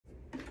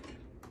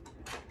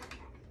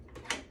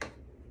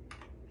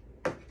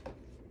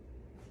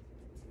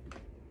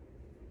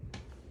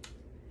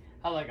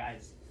Hello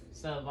guys,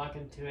 so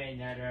welcome to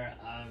another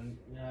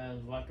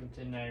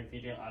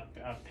video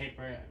of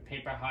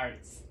paper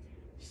hearts.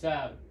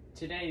 So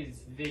today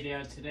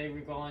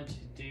we're going to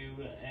do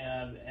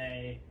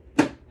a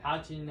how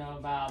to know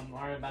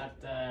more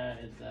about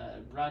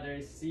the brother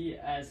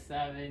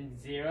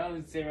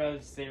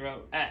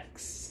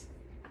cs7000x.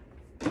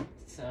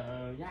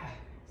 So yeah,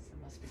 so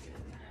let's begin.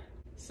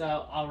 So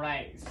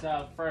alright,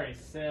 so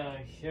first, so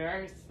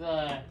here's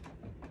the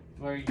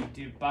where you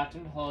do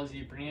buttonholes.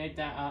 You bring it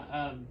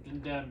down,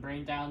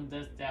 bring down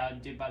this down,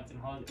 do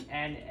buttonholes,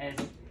 and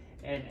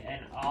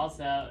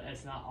also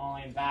it's not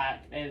only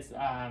that. It's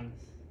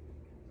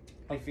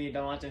if you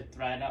don't want to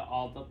thread it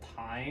all the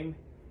time,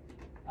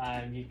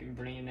 you can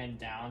bring it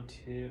down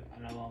to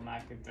an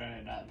Varmax and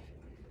thread it up.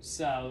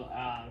 So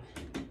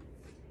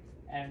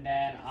and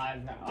then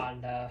on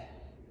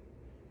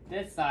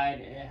this side,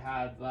 it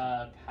has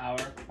a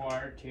power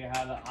cord to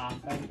have it on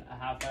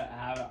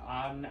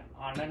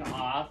and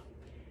off,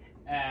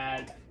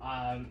 and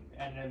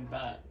then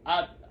the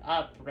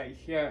up right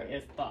here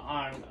is the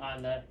arm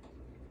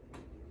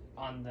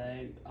on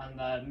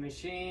the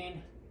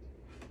machine.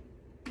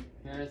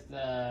 Here's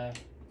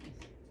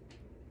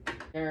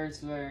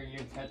where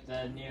you put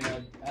the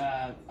needle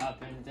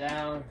up and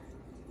down,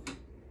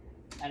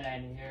 and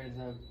then here's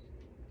a.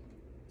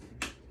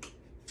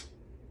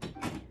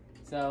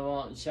 So it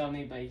won't show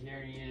me, but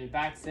here you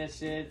back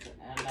stitches,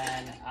 and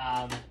then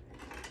on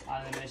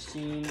the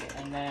machine,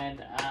 and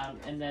then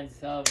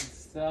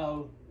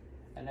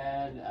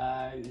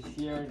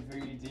here's where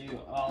you do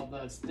all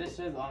the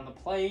stitches on the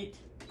plate,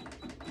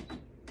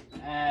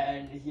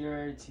 and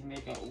here to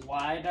make it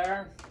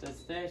wider, the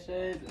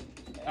stitches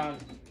on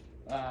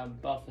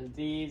both of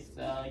these.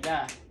 So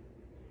yeah.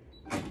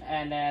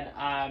 And then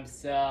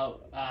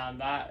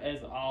that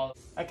is all.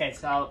 Okay,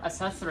 so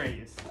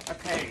accessories.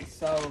 Okay,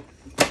 so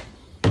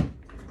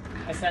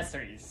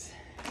accessories.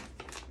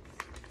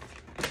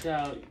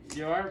 So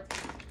your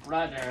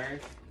brother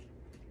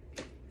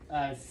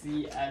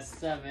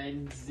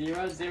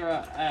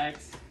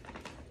cs7000x,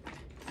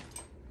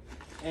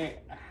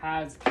 it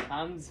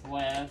comes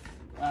with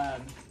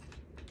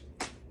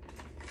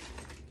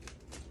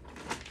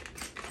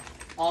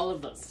all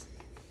of this.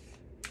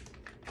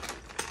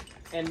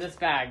 In this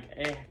bag,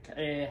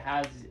 it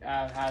has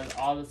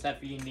all the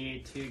stuff you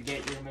need to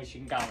get your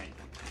machine going.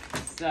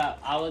 So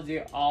I will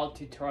do all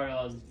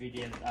tutorials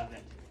videos of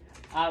it.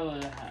 I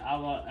will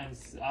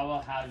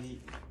have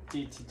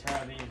the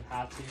tutorial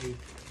how to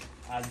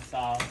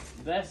install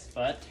this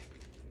foot,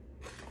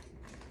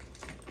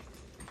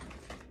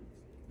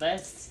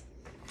 this,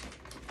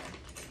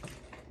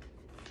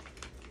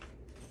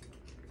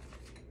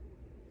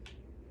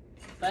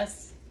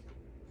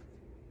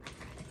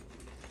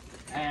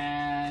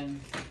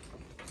 and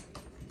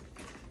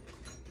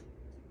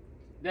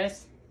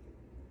this,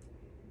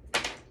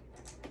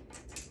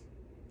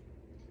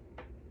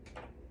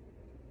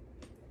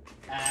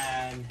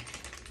 and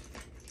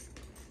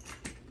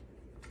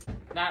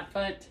that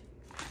foot,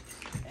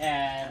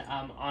 and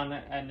on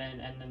it, and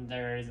then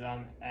there's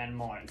and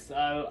more.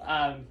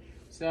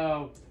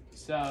 So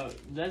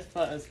this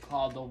foot is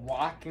called the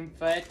walking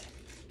foot,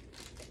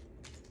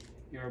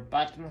 your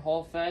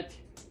buttonhole foot,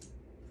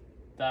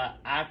 the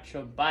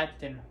actual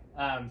button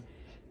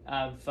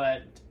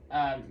foot.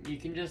 You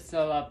can just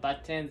sew up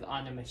buttons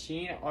on the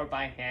machine or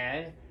by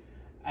hand.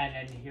 And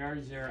then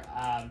here's your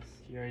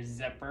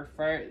zipper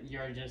foot,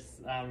 your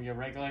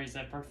regular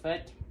zipper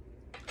foot,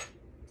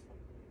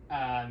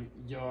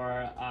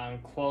 your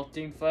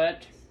quilting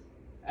foot,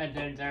 and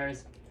then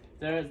that's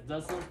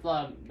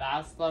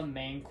the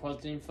main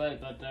quilting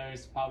foot, but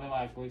there's probably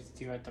like at least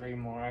 2 or 3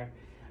 more,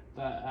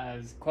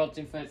 but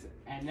quilting foots.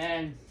 And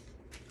then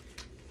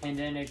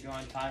if you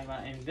want to talk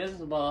about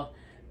invisible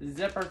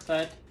zipper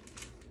foot,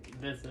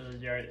 this is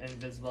your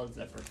invisible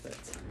zipper foot.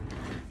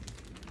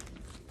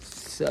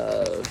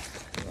 So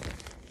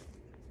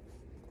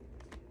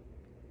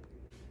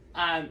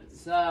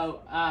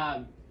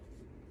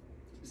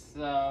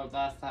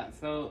that's that.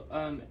 So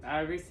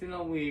every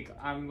single week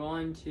I'm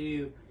going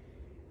to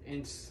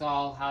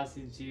install how to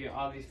do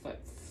all these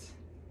foots.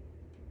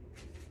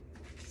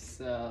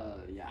 So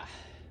yeah,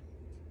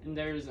 and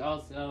there's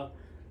also,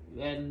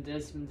 and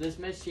this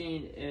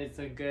machine is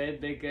a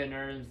good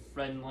beginner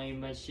friendly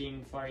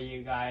machine for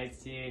you guys.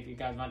 See if you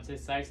guys want to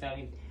start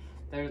selling.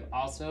 There's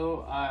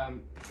also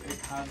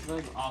it comes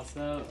with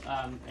also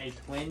a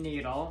twin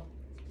needle.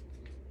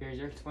 Here's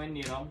your twin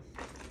needle.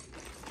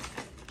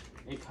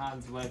 It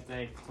comes with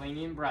a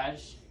cleaning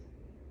brush.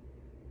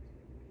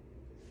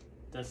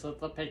 This is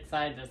the pick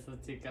side. This is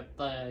to get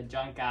the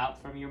junk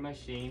out from your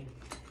machine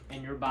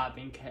in your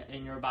bobbin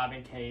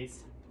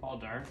case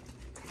holder.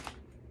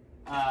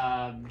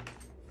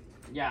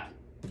 Yeah,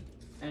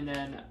 and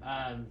then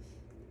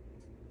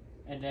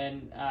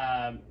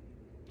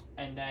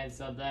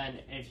so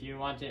then if you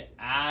want to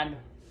add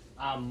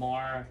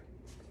more,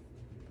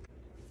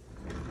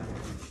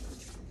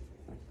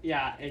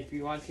 if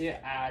you want to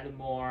add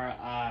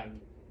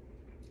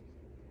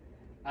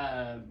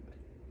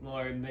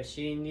more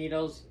machine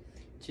needles,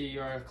 to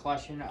your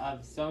collection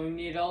of sewing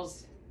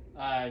needles,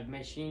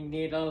 machine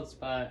needles,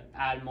 but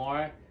add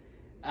more.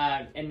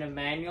 In the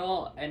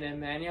manual,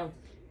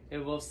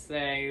 it will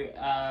say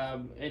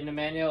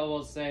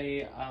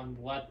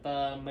what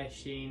the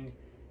machine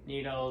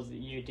needles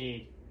you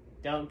need.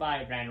 Don't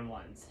buy random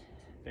ones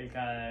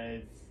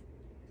because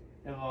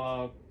it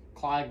will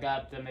clog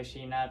up the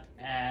machine up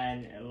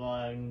and it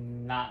will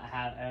not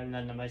have, and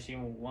then the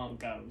machine won't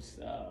go.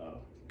 So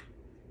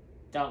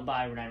don't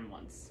buy random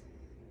ones.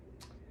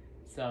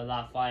 So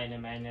that's why the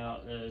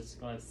manual is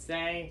going to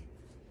say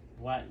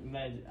what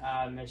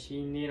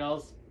machine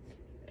needles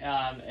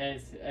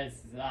is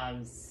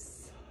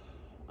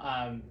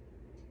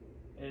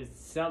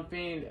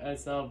something.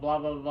 So blah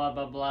blah blah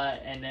blah blah,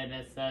 and then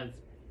it says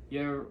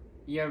your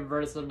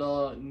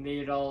versatile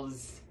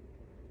needles,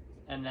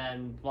 and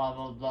then blah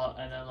blah blah,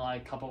 and then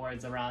like a couple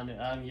words around it,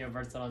 your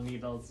versatile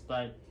needles.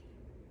 But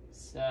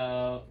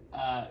so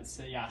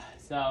yeah,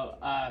 so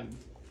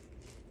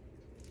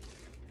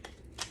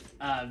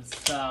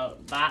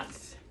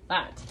that's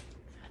that.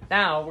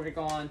 Now we're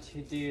going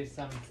to do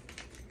some.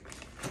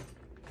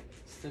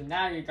 So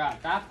now you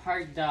got that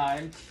part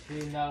done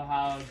to know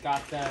how it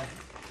got the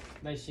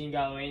machine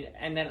going,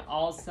 and then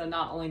also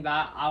not only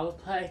that, I will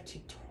put a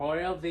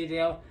tutorial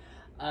video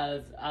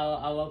of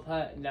I will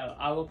put in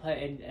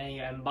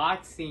a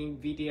unboxing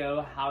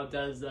video how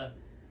does the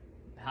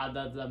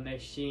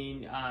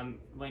machine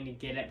when you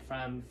get it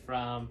from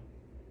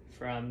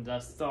the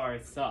store.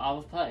 So I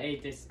will put a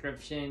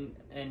description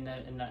in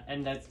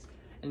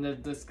the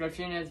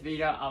description of this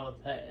video. I will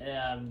put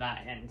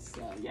that in.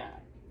 So yeah.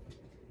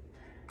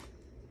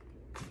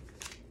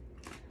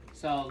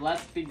 So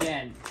let's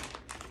begin.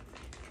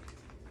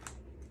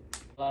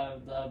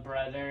 The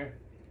brother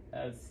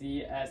of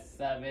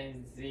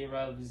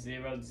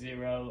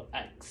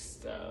cs7000x.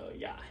 So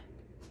yeah.